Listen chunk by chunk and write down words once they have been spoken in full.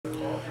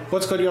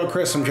What's good, y'all?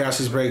 Chris from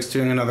Jassie's Breaks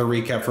doing another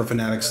recap for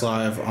Fanatics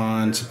Live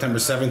on September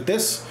 7th.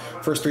 This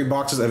first 3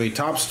 boxes of a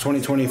Topps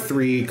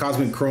 2023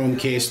 Cosmic Chrome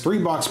case,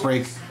 3-box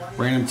break,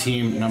 random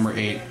team number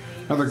 8.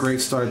 Another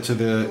great start to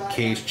the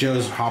case.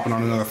 Joe's hopping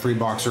on another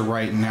 3-boxer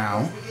right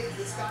now.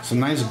 Some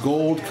nice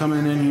gold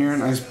coming in here,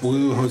 nice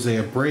blue, Jose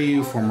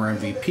Abreu, former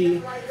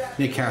MVP,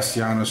 Nick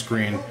Castellanos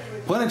green.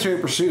 Planetary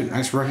Pursuit,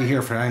 nice rookie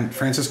here for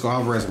Francisco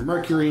Alvarez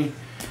Mercury.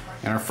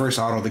 And our first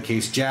auto of the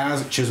case,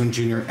 Jazz Chisholm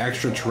Jr.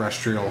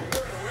 Extraterrestrial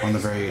on the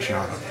variation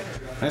auto.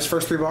 Nice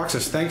first 3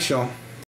 boxes. Thanks, y'all.